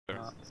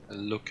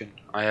looking.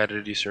 I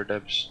added these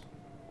debs.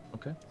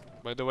 Okay.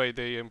 By the way,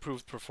 they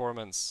improved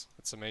performance.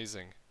 It's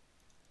amazing.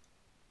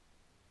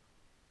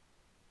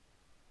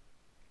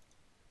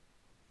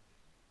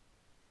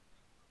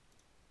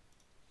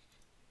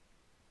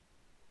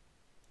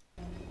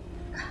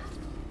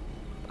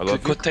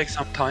 It could take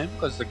some time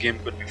because the game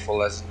could be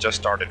full as it just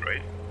started,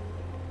 right?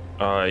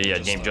 Yeah,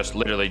 game just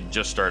literally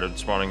just started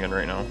spawning in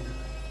right now.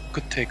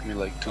 Could take me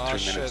like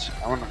 2-3 minutes.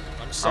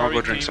 I'm sorry,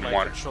 go drink some my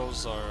water.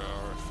 controls are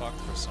fucked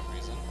for some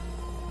reason.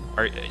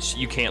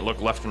 You can't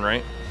look left and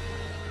right?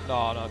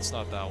 No, it's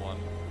not that one,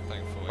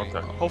 thankfully.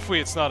 Okay.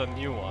 Hopefully it's not a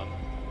new one.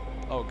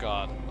 Oh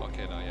god.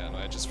 Okay, no,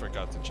 I just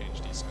forgot to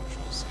change these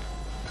controls here.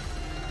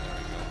 There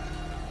we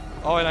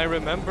go. Oh, and I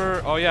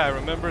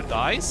remember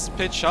dice?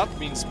 Pitch up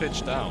means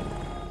pitch down.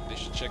 They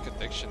should check a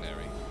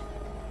dictionary.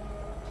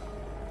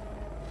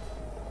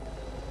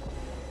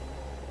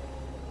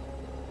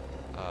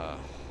 I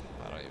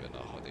don't even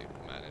know how they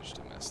managed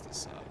to mess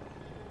this up.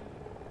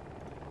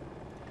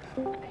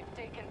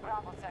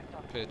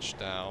 Pitch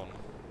down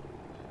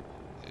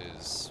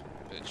is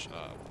pitch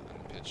up, and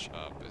pitch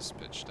up is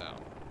pitch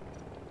down.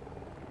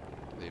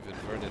 They've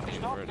inverted the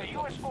inverted. The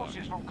US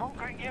forces from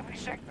conquering every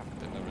sector.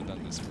 They've never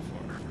done this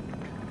before.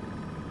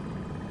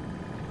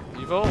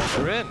 Evo,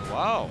 we're in.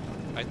 Wow.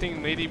 I think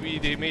maybe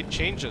they made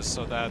changes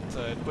so that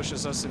it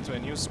pushes us into a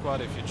new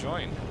squad if you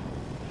join. I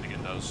think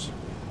it does.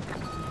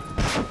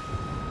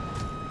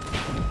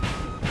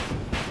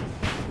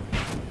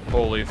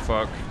 Holy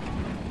fuck.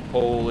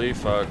 Holy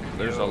fuck.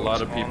 There's a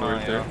lot of people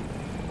right there.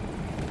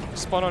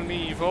 Spawn on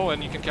me, Evo,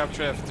 and you can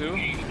capture F2.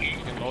 You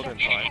can load in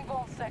time.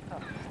 Oh,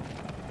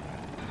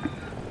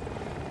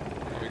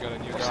 we got a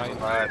new guy in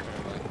here.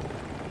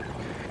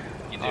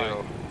 You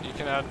do. You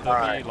can add the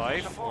V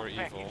life or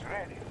Evo.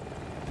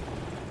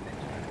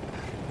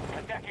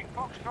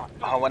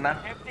 Oh, what now? Oh,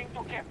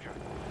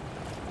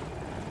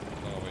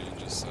 what you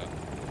just said.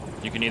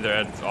 You can either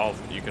add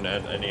you can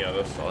add any of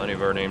us. Any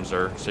of our names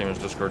are same as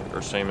Discord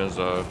or same as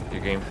your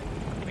game.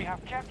 We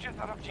have captured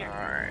that objective.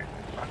 Alright,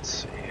 let's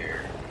see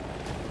here.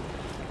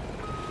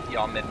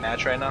 Y'all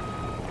mid-match right now?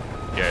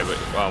 Yeah, but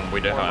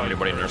we didn't have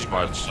anybody in our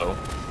squad, so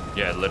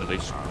yeah, literally.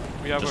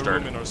 We have a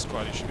room in our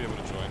squad. You should be able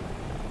to join.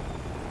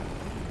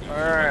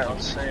 Alright,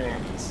 let's see.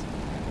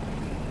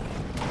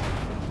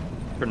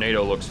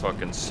 Tornado looks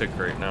fucking sick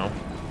right now.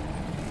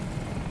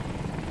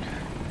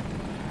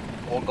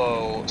 We'll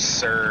go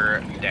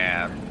Sir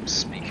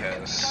Dabs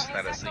because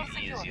that is the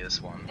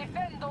easiest one.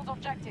 Defend those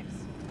objectives.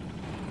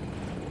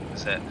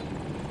 Is it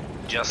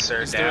just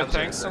Sir Is there a Dabs?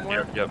 tank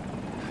somewhere? Yep.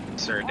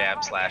 Sir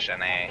Dabs /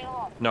 NA.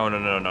 No,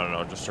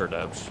 just Sir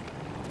Dabs.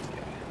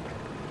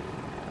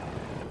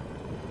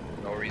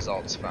 No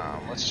results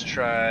found. Let's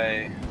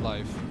try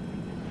live.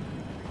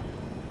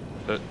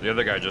 The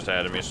other guy just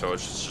added me, so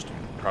it's just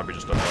probably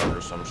just a bug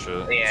or some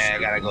shit. Yeah, I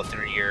gotta go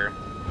through your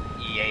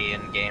EA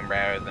in game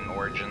rather than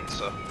Origin,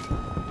 so.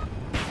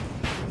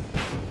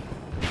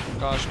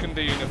 Gosh, couldn't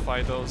they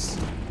unify those?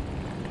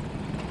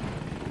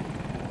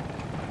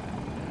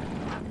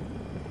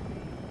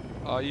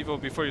 Evo,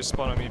 before you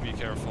spawn on me, be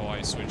careful.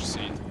 I switch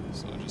seat,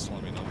 so just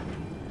let me know.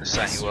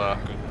 Sent you a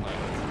good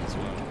pilot as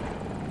well.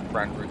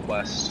 friend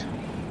request.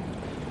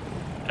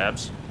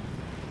 Abs?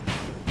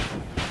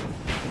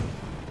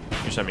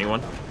 You sent me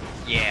one?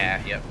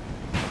 Yeah, yep.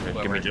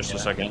 Okay, give me just a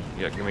second.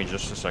 Yeah, give me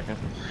just a second.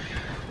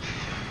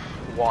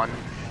 One.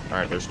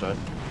 Alright, there's that.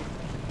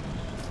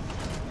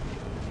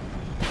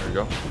 There we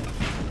go.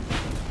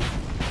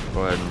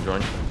 Go ahead and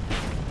join.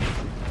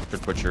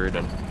 Should put your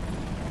in.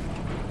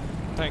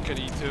 Tank at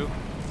E2.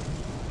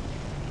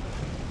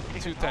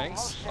 2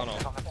 tanks? Oh no.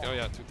 Oh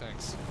yeah, 2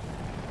 tanks.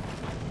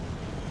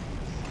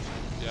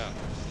 Yeah.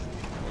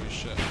 Holy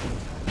shit.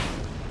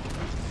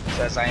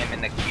 Says I am in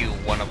the queue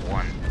 1 of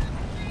 1.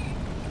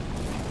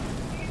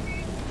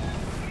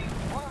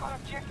 One of our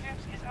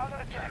objectives is under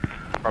attack.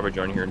 Probably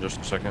join here in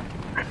just a second.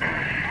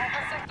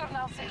 Sector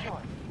now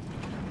secure.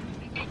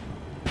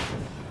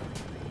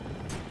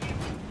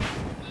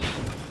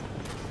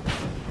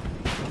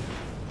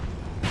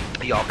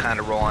 Y'all kind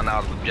of rolling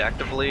out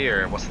objectively,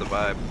 or what's the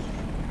vibe?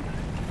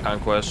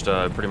 Conquest,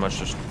 pretty much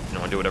just,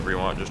 do whatever you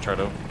want, just try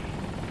to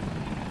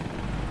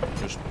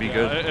be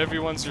good.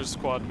 Everyone's your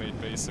squad mate,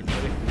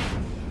 basically.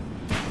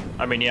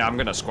 I mean, yeah, I'm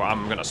gonna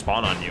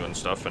spawn on you and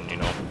stuff and,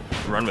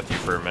 run with you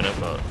for a minute,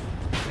 but...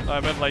 I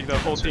meant like the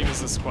whole team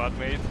is a squad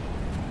mate.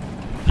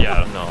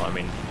 Yeah, no, I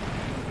mean,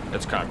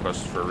 it's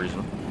Conquest for a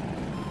reason.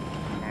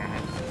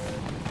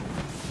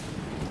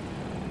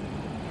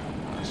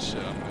 Oh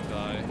shit, I'm gonna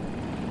die.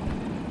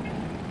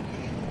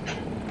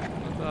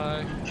 I'm gonna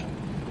die.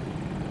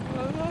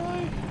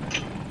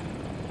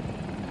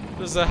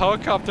 There's a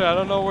helicopter, I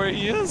don't know where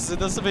he is. It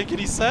doesn't make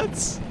any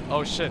sense.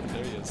 Oh shit,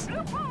 there he is.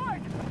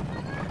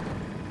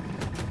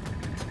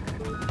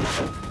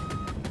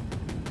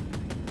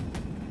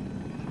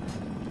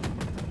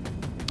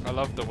 I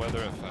love the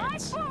weather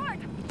effects.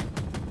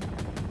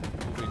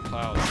 Moving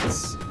clouds,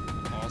 it's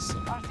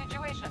awesome.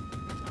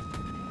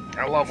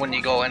 I love when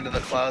you go into the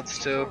clouds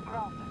too.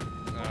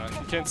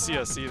 He can't see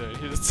us either.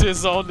 It's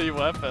his only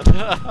weapon.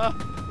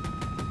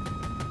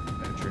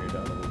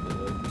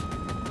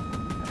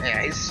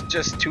 Yeah, he's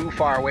just too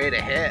far away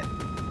to hit.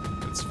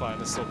 It's fine,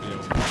 this will be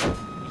over.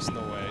 There's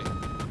no way.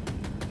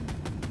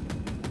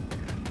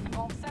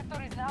 Home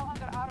sector is now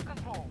under our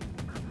control.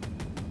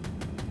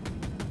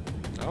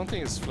 I don't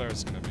think his flare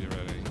is gonna be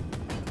ready.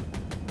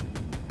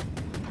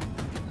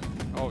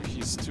 Oh,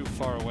 he's too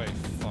far away.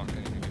 Fuck, I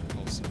need to get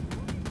closer.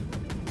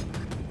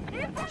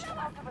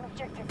 Ultimate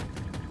objective.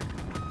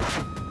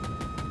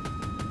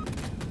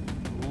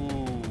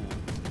 Ooh,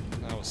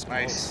 that was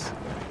Nice. close.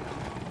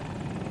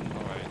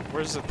 Alright,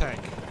 where's the tank?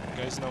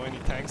 You guys know any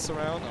tanks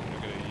around? I'm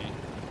gonna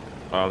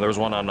go E. There's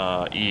one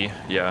on E.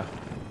 Yeah.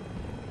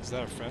 Is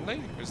that a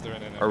friendly? Or is there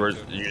an enemy? Or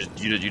too?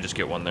 you just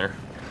get one there.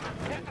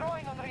 They're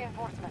throwing on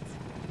reinforcements.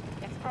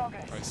 It's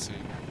progress. I see.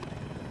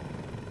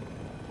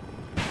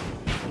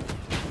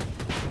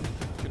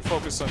 You can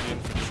focus on the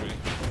infantry.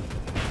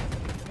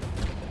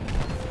 I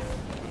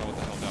don't know what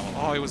the hell that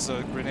one. Oh, it was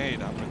a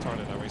grenade. I'm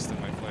retarded. I wasted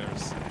my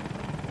flares.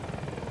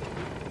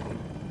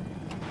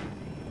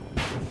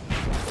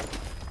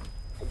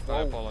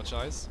 I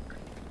apologize.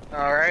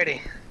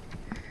 Alrighty.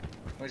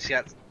 We just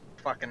got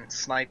fucking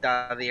sniped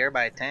out of the air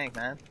by a tank,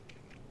 man.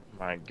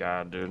 My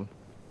God, dude.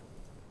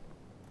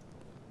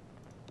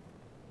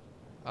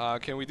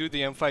 Can we do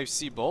the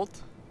M5C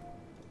bolt?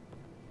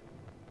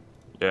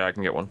 Yeah, I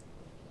can get one.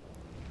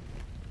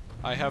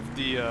 I have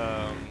the Or no,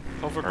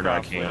 I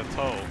hovercraft with can't. a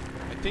tow.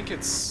 I think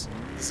it's...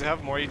 Does it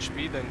have more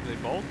HP than the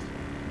bolt?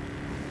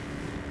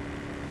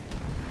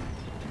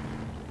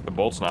 The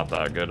bolt's not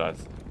that good.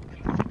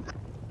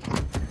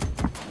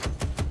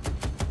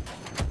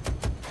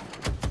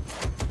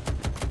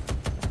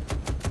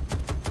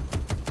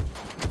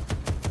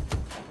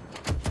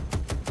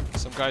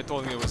 Some guy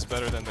told me it was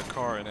better than the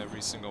car in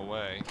every single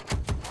way.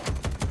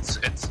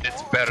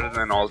 It's better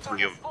than all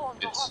three of them.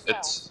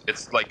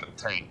 It's like a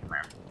tank,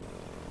 man.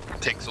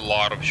 It takes a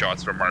lot of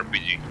shots from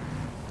RPG.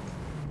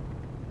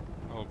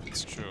 I hope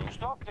it's true.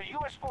 Stop the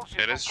US forces.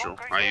 It is true.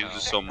 I use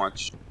it so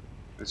much.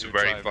 It's You're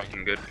very driving.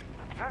 fucking good.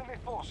 Friendly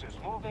forces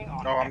moving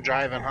on. Oh, I'm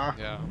driving, huh?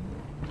 Yeah.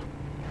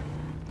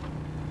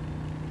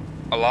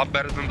 A lot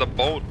better than the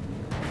boat.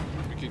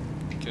 We could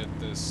get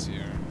this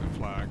here, the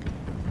flag.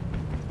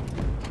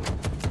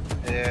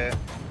 Yeah.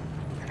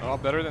 A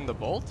lot better than the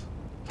bolt?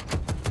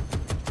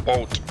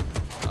 Boat.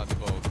 Not the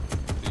boat.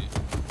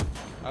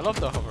 I love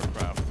the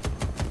hovercraft.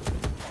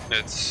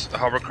 It's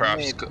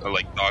hovercraft's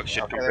like dog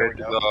shit Okay, there compared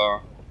we to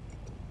go.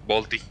 the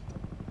Bolty.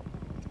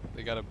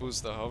 They gotta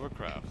boost the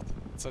hovercraft.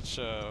 It's such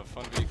a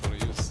fun vehicle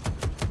to use.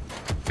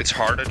 It's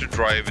harder to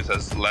drive. It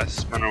has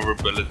less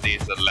maneuverability.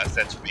 It has less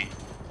HP.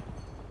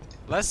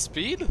 Less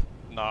speed?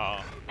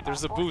 Nah.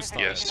 There's a boost on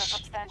Yes.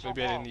 it.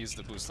 Maybe I didn't use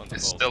the boost on the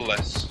It's bolt. still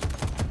less.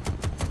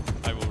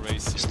 I will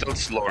race you. Still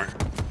slower.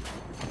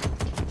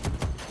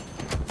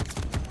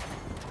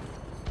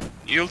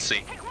 You'll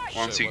see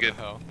once Shit, you what get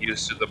the hell?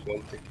 used to the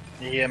Bolty.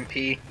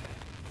 EMP.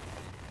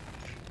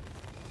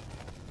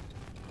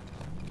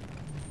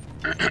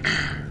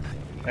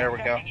 There we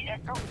go.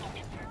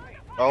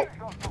 Oh,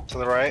 to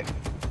the right.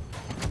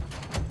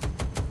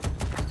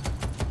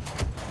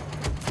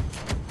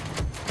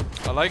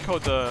 I like how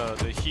the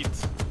heat,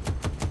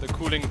 the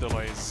cooling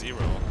delay is 0.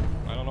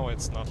 I don't know why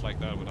it's not like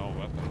that with all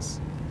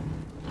weapons.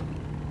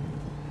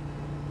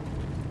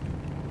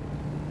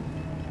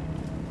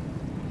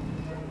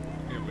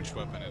 I forget which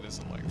weapon it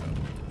isn't like that.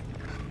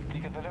 We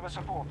can deliver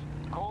support.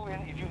 Call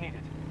in if you need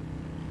it.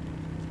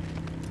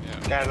 Yeah,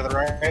 Guy to the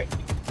right.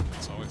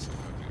 it's always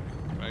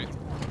like that,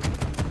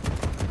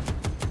 right?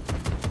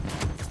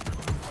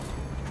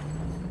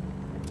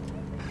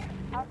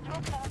 Our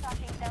troops are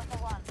attacking Delta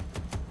 1.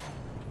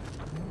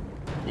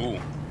 Ooh.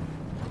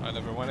 I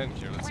never went in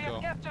here, let's We have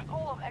go. captured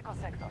all of Echo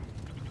Sector.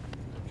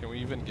 Can we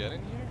even get in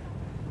here?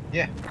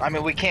 Yeah. I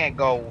mean, we can't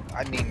go.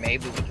 I mean,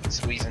 maybe we can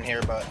squeeze in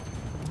here, but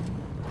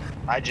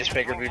I just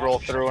figured we'd roll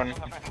through and.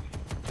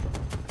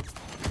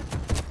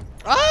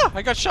 Ah!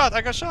 I got shot!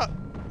 I got shot!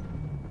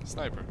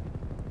 Sniper.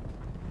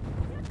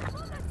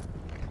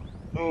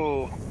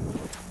 Ooh.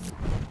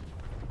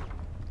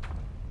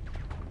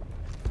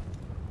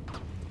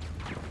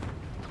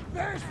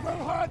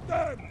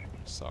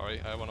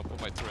 Sorry, I want to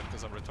put my turret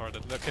because I'm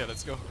retarded. Okay,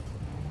 let's go.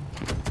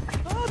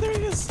 Ah, there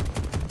he is!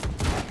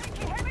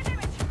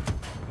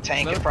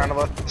 Tank in front of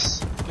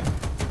us.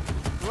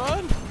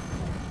 Run!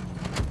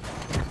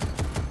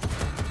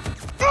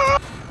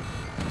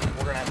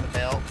 We're gonna have to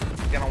bail.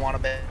 Gonna want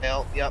to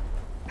bail. Yep.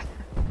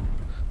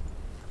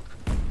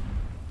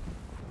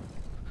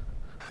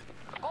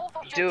 Both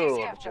objectives Dude,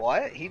 captured.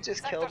 what? He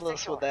just Sector killed us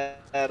secure. with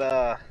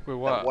that With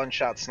what?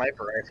 one-shot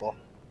sniper rifle.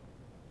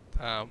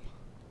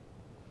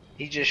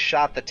 He just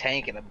shot the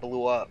tank and it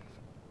blew up.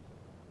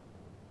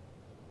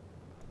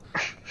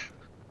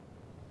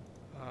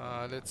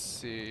 Let's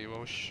see,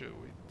 what should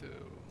we do?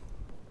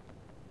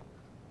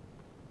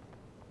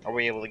 Are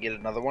we able to get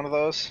another one of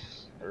those?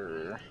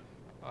 Or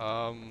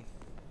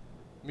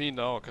Me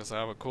no, because I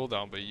have a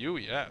cooldown, but you,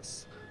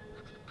 yes.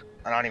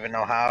 I don't even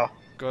know how.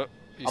 Go.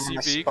 You I'm see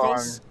gonna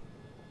vehicles?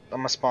 I'm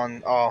gonna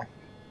spawn. Oh.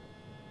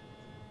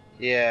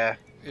 Yeah.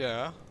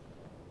 Yeah.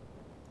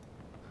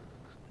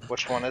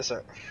 Which one is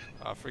it?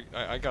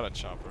 I got a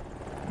chopper.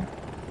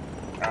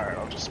 Alright,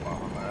 I'll just spawn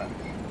on that.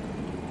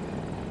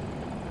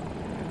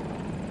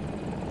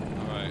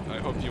 Alright, I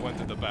hope you went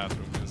to the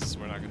bathroom because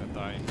we're not gonna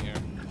die in here.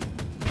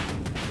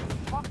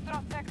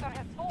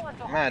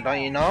 Man,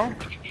 don't you know?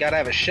 You gotta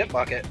have a shit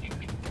bucket.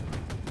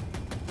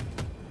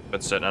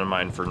 Been sitting on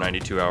mine for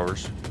 92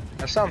 hours.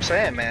 That's what I'm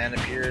saying, man.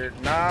 If you're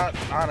not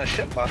on a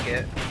shit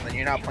bucket, then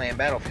you're not playing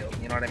Battlefield.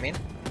 You know what I mean?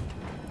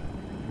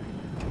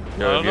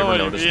 Yo, I have you don't ever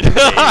know what noticed you mean.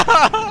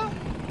 McKay?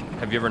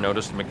 Have you ever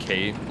noticed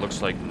McKay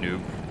looks like Noob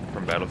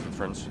from Battlefield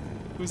Friends?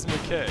 Who's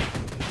McKay?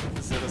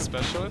 Is it a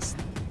specialist?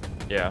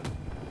 Yeah.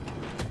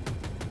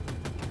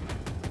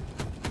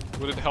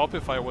 Would it help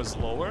if I was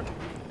lower?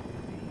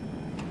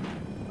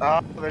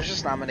 Oh, there's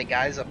just not many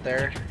guys up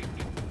there.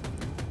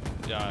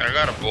 Yeah. I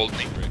got a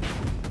bolting.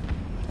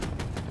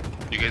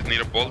 You guys need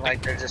a bolting?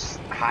 Like they're just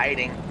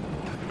hiding.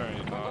 Very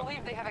I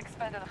believe they have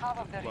expended half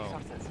of their Well.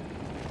 resources.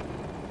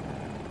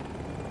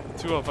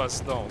 Two of us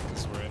don't,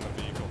 because we're in a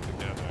vehicle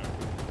together.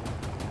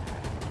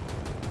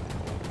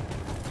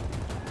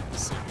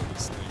 Let's see what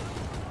this thing.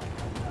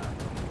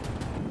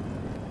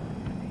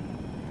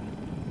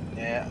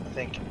 Yeah, I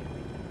think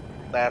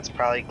that's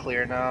probably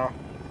clear now.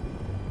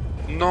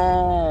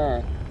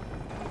 No.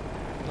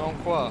 Non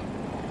quoi?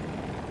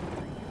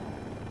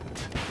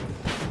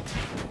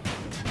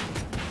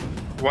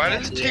 Why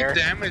does it Here.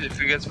 take damage if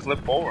you guys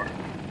flip over?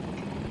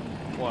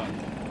 What?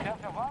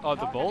 Oh,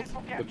 the bolt?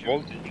 The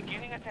bolting?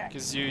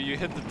 Because you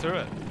hit the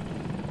turret.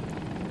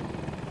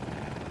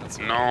 That's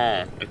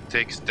No, it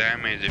takes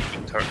damage if you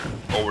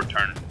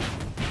overturn.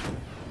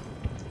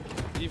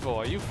 Evo,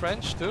 are you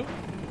French too?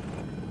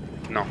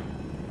 No.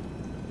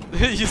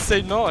 You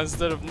say no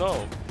instead of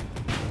no.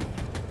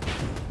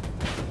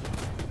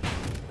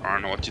 I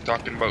don't know what you're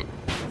talking about.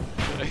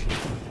 He's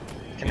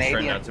trying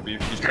Canadian. not to be.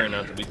 He's trying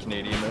not to be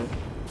Canadian though.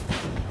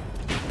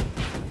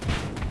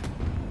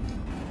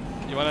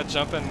 You wanna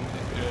jump and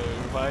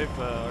revive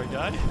our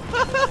guy?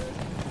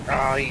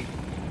 Oh,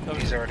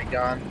 he's already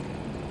gone.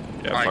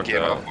 Yeah, I fuck gave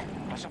that. up.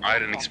 I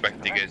didn't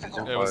expect you guys to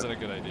jump It out. wasn't a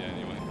good idea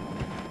anyway.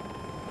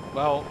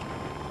 Well,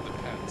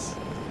 depends.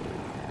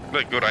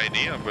 A good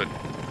idea, but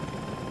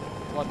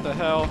What the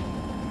hell?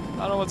 I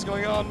don't know what's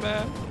going on,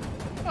 man.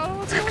 I don't know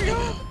what's going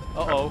on.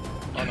 Uh-oh.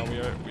 Oh no, we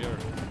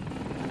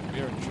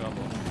are in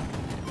trouble.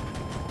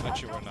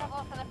 Bet you we're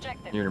not.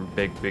 You're in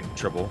big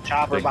trouble.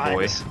 Chopper big behind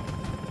boy. us.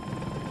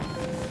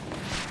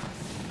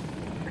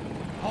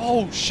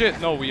 Oh shit,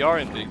 no, we are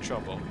in big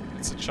trouble.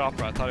 It's a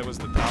chopper, I thought it was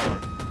the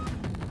tower.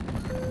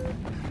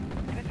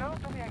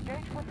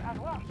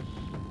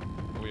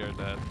 We are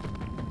dead.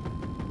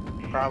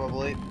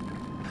 Probably.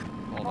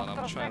 Hold on,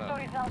 I'm trying to...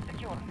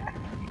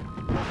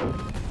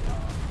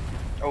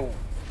 Oh,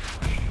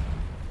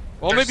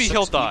 Well, maybe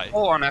he'll die.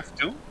 Oh, on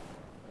F2?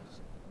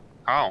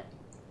 How?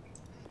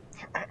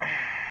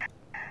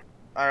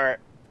 alright.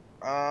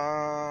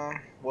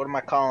 What am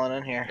I calling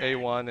in here?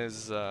 A1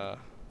 is, I'm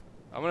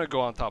gonna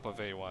go on top of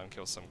A1 and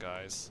kill some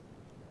guys.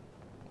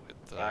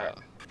 With, Alright.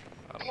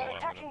 I don't know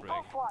what I'm gonna bring.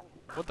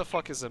 What the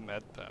fuck is a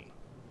med pen?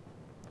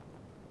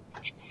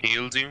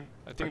 Heals you?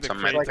 I think It's the a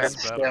med crate pen. is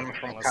Like a better, stem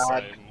from unless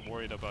COD. I'm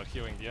worried about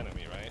healing the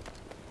enemy, right?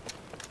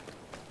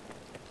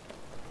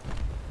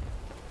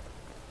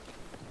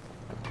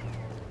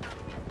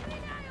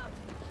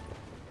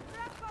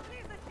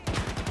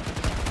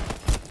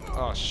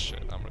 Oh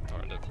shit, I'm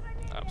retarded.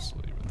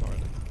 Absolutely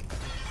retarded.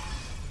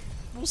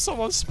 Will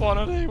someone spawn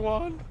at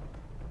A1?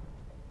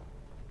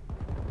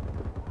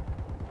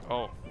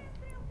 Oh.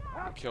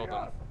 I killed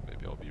him.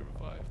 Maybe I'll be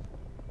revived.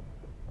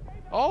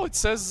 Oh, it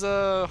says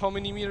how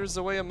many meters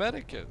away a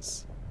medic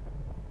is.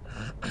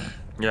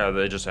 Yeah,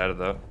 they just added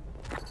that.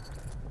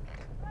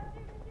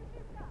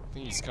 I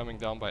think he's coming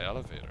down by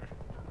elevator.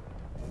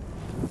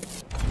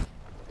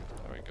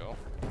 There we go.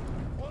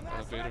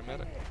 Elevator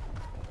medic.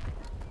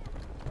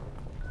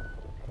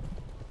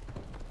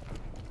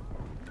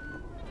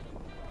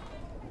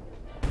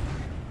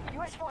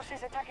 US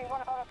forces attacking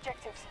one of our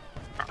objectives.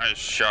 I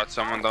shot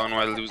someone down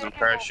while losing a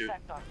parachute.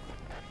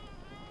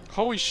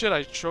 Holy shit,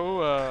 I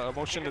throw a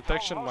motion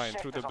detection mine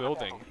through the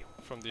building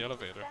from the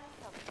elevator.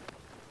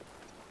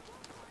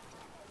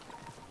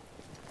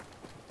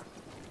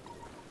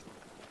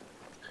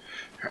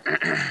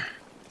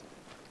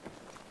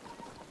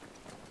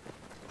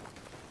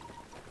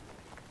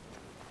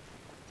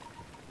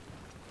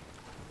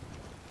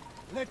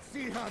 Let's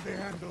see how they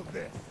handle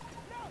this.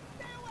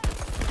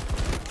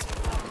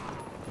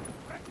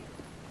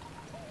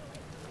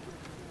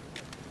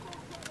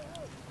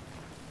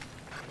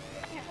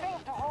 You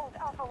failed to hold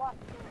Alpha 1.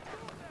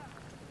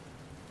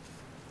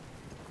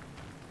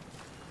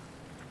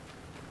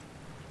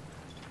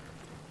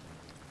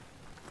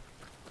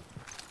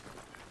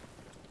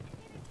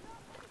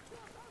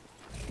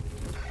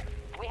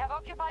 We have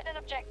occupied an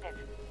objective.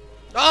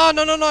 Ah,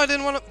 no, I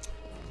didn't want to.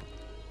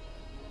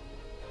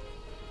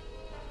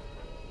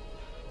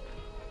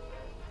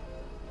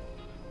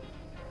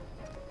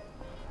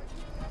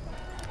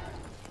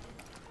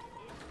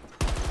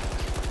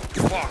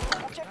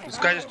 Fuck! This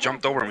guy just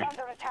jumped over me.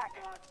 Under attack.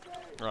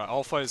 Alright,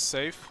 Alpha is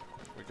safe.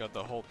 We got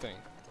the whole thing.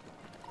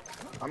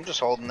 I'm just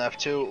holding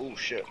F2. Oh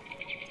shit.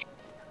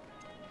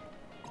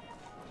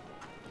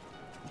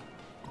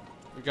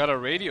 We got a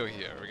radio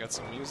here. We got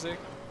some music.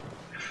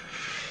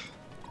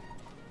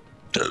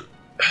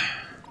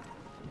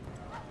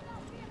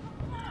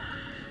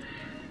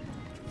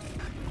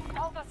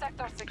 Alpha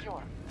sector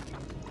secure.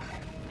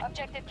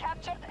 Objective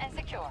captured and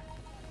secure.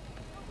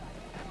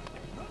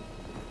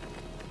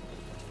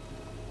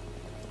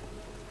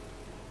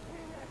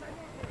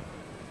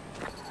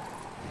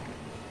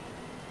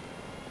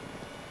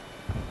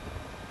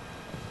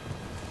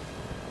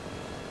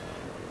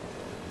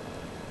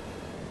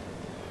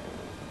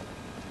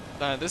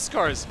 Nah, this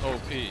car is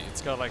OP.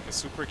 It's got like a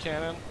super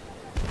cannon.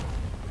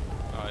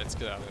 Alright, let's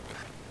get out of it.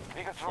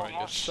 Biggest Before I drone get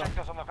lost shot.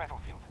 sectors on the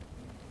battlefield.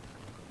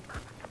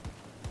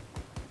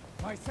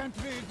 My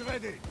sentry is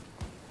ready.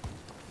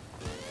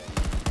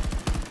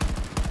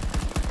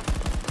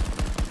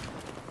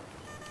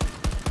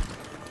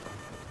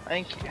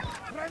 Thank you.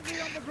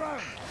 Friendly on the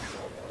ground.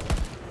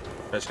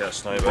 I just got a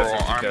sniper. Bro,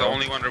 I'm the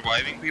only one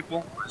reviving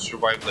people. I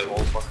survived the whole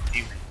fucking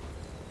team.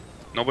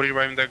 Nobody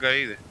reviving that guy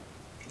either.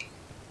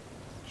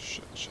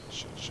 Shit, shit,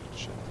 shit, shit,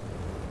 shit.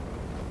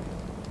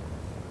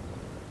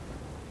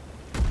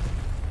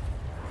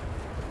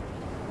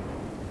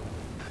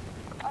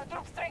 Our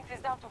troop strength is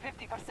down to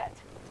 50%.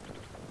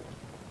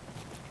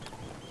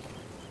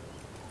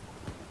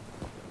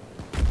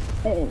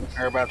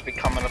 They're about to be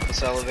coming up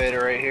this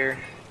elevator right here.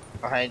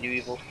 Behind you,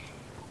 Evil.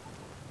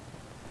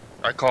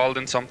 I called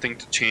in something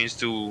to change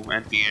to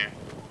anti-air.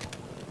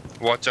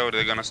 Watch out,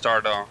 they're gonna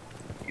start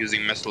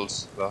using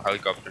missiles, the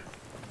helicopter.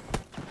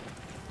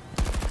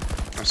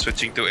 I'm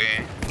switching to A.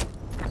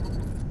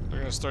 They're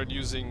gonna start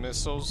using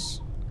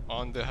missiles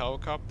on the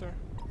helicopter.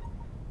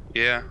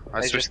 Yeah,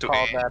 I They switched just to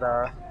called A.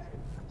 that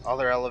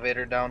other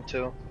elevator down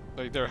too.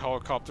 Like their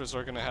helicopters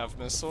are gonna have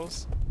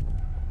missiles.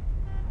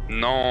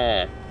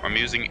 No, I'm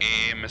using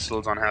A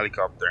missiles on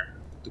helicopter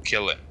to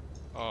kill it.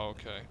 Oh,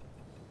 okay.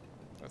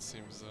 That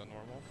seems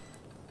normal.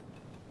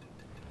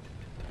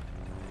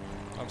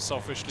 I'm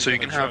selfishly So you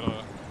gonna can try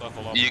have- to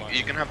level up You, my...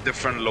 you can have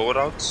different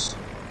loadouts.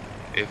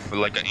 If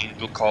like an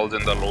angel calls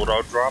in the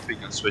loadout drop, you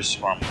can switch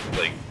from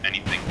like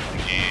anything,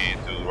 like A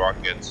to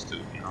rockets to,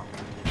 you know,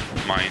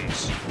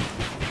 mines.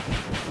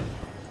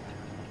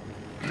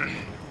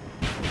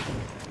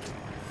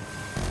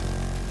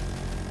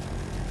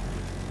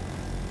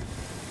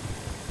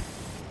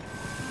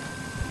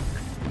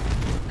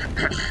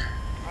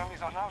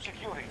 Friendlies are now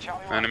securing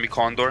Charlie 1. Enemy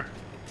condor.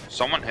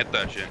 Someone hit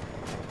that shit.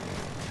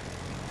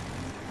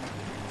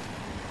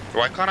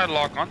 Why can't I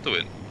lock onto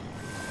it?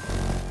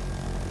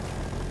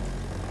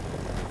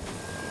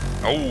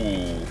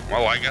 Oh,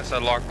 well, I guess I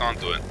locked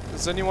onto it.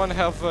 Does anyone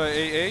have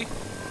AA?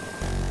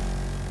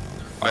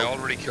 I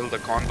already killed the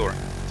condor.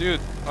 Dude,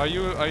 do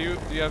you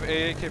have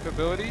AA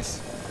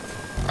capabilities?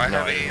 I No,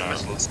 have I do A not.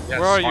 missiles. Yes,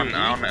 Where are you, on, E?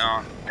 on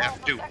Alpha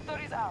F2. sector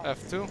is out.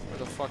 F2? Where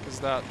the fuck is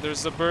that?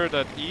 There's a bird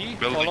at E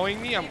Building.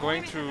 following me. I'm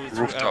going through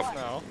Rooftop. F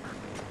now.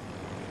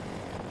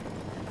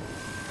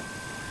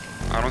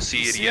 I don't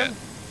see You it see yet. him?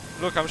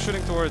 Look, I'm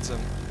shooting towards him.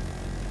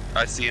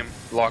 I see him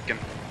locking.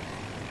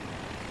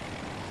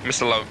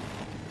 Missile out.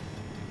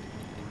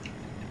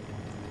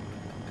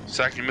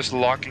 Second missile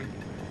locking.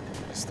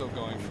 He's still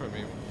going for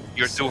me.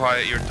 You're too high.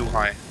 You're too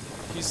high.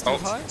 He's too Oh,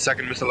 high?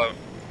 second missile out.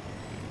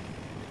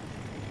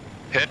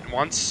 Hit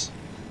once.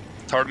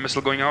 Third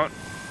missile going out.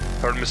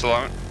 Third missile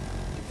out.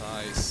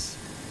 Nice.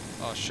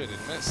 Oh shit, it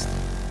missed.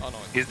 Oh no,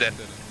 He's dead. it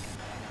didn't.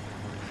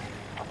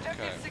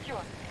 Objective Okay.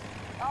 secure.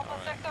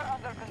 Alpha sector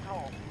under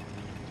control.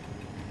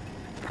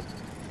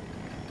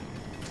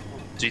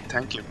 Gee,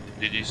 thank you.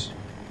 GG's.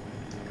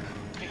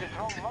 Biggest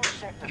drone lost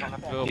sectors on the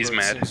battlefield. He's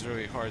Wilbur mad. seems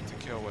really hard to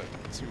kill with.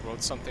 So you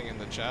wrote something in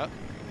the chat?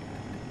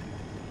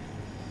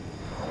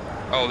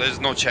 Oh, there's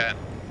no chat.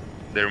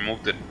 They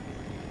removed it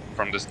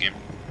from this game.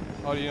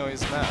 How do you know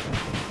he's mad?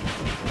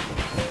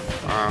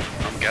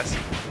 I'm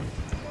guessing.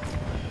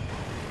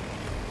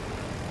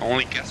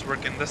 Only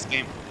guesswork in this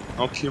game.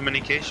 No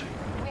communication.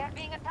 We are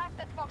being attacked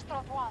at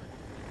Foxtrot 1.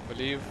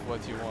 Believe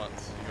what you want.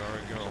 You are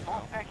a girl now.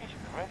 Support package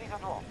ready to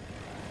drop.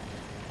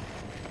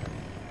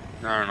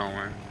 I don't know,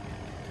 man.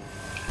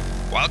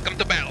 Welcome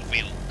to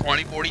Battlefield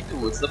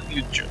 2042. It's the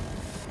future.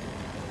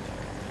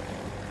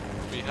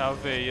 We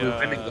have We're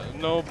winning a the-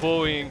 no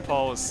bullying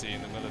policy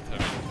in the military.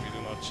 We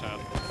do not chat.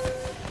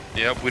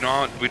 Yeah,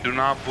 we do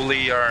not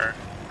bully our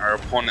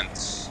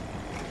opponents.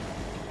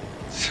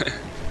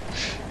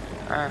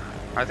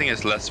 I think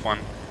it's less fun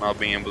not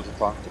being able to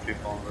talk to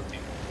people on the team.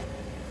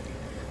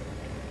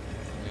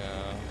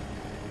 Yeah.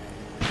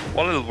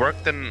 Well, it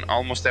worked in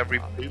almost every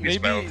previous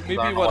Battlefield. I Maybe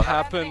don't know what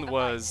happened. happened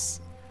was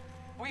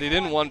they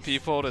didn't want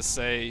people to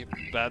say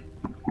bad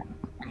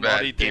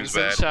naughty game's things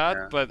in bad, chat,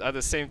 yeah. but at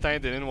the same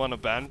time they didn't want to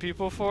ban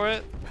people for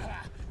it,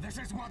 This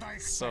is what I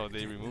so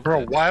they removed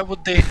Bro, it. why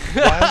would they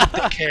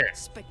care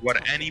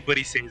what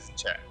anybody says in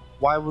chat?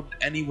 Why would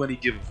anybody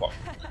give a fuck?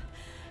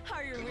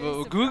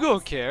 Well, Google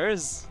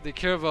cares. They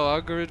care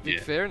about algorithmic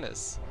Yeah.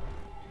 fairness.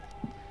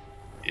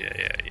 Yeah.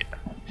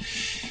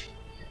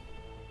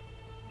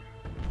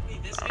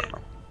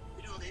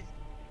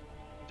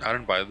 I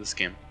didn't buy this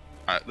game.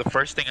 The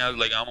first thing I was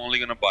like, I'm only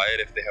gonna buy it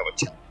if they have a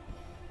channel.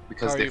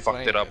 Because How are they you fucked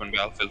playing it up it? in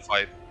Battlefield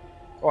 5.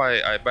 Oh,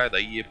 I buy the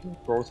EA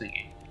Pro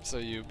thingy. So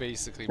you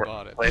basically Play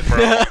bought it. for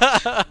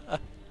a month.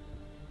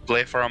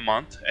 Play for a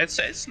month. It's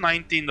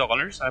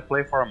 $19. I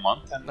play for a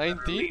month and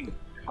 19?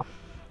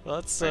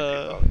 That's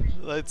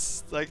 $19.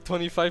 that's like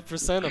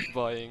 25% of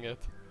buying it.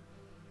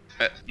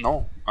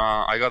 No,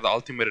 I got the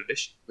Ultimate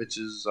Edition, which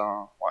is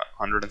what,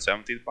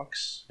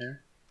 $170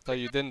 here. So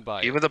you didn't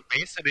buy Even it. the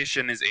base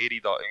edition is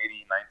 $80, $90.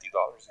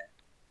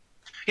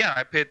 Yeah,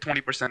 I paid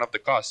 20% of the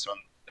cost, so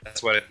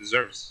that's what it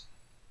deserves.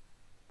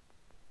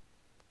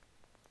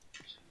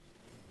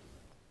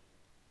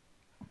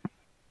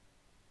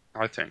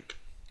 I think.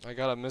 I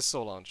got a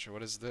missile launcher.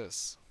 What is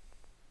this?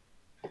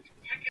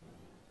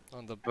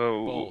 On the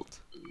So, bolt.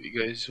 you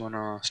guys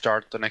wanna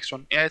start the next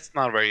one? Yeah, it's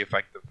not very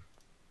effective.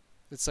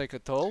 It's like a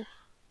toll?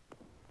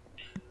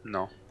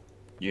 No.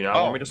 You not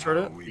want me to start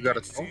it? You gotta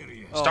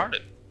Oh. start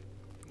it.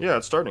 Yeah,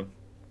 it's starting.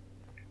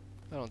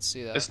 I don't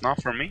see that. It's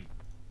not for me.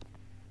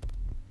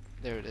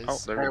 There it is. Oh,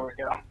 there There we we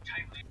go. Yeah,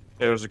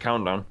 there's a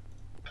countdown.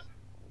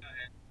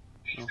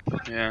 go.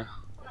 Yeah.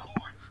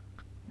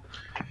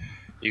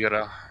 You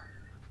gotta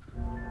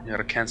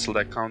cancel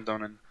that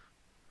countdown and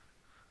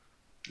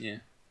yeah.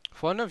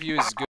 If one of you is good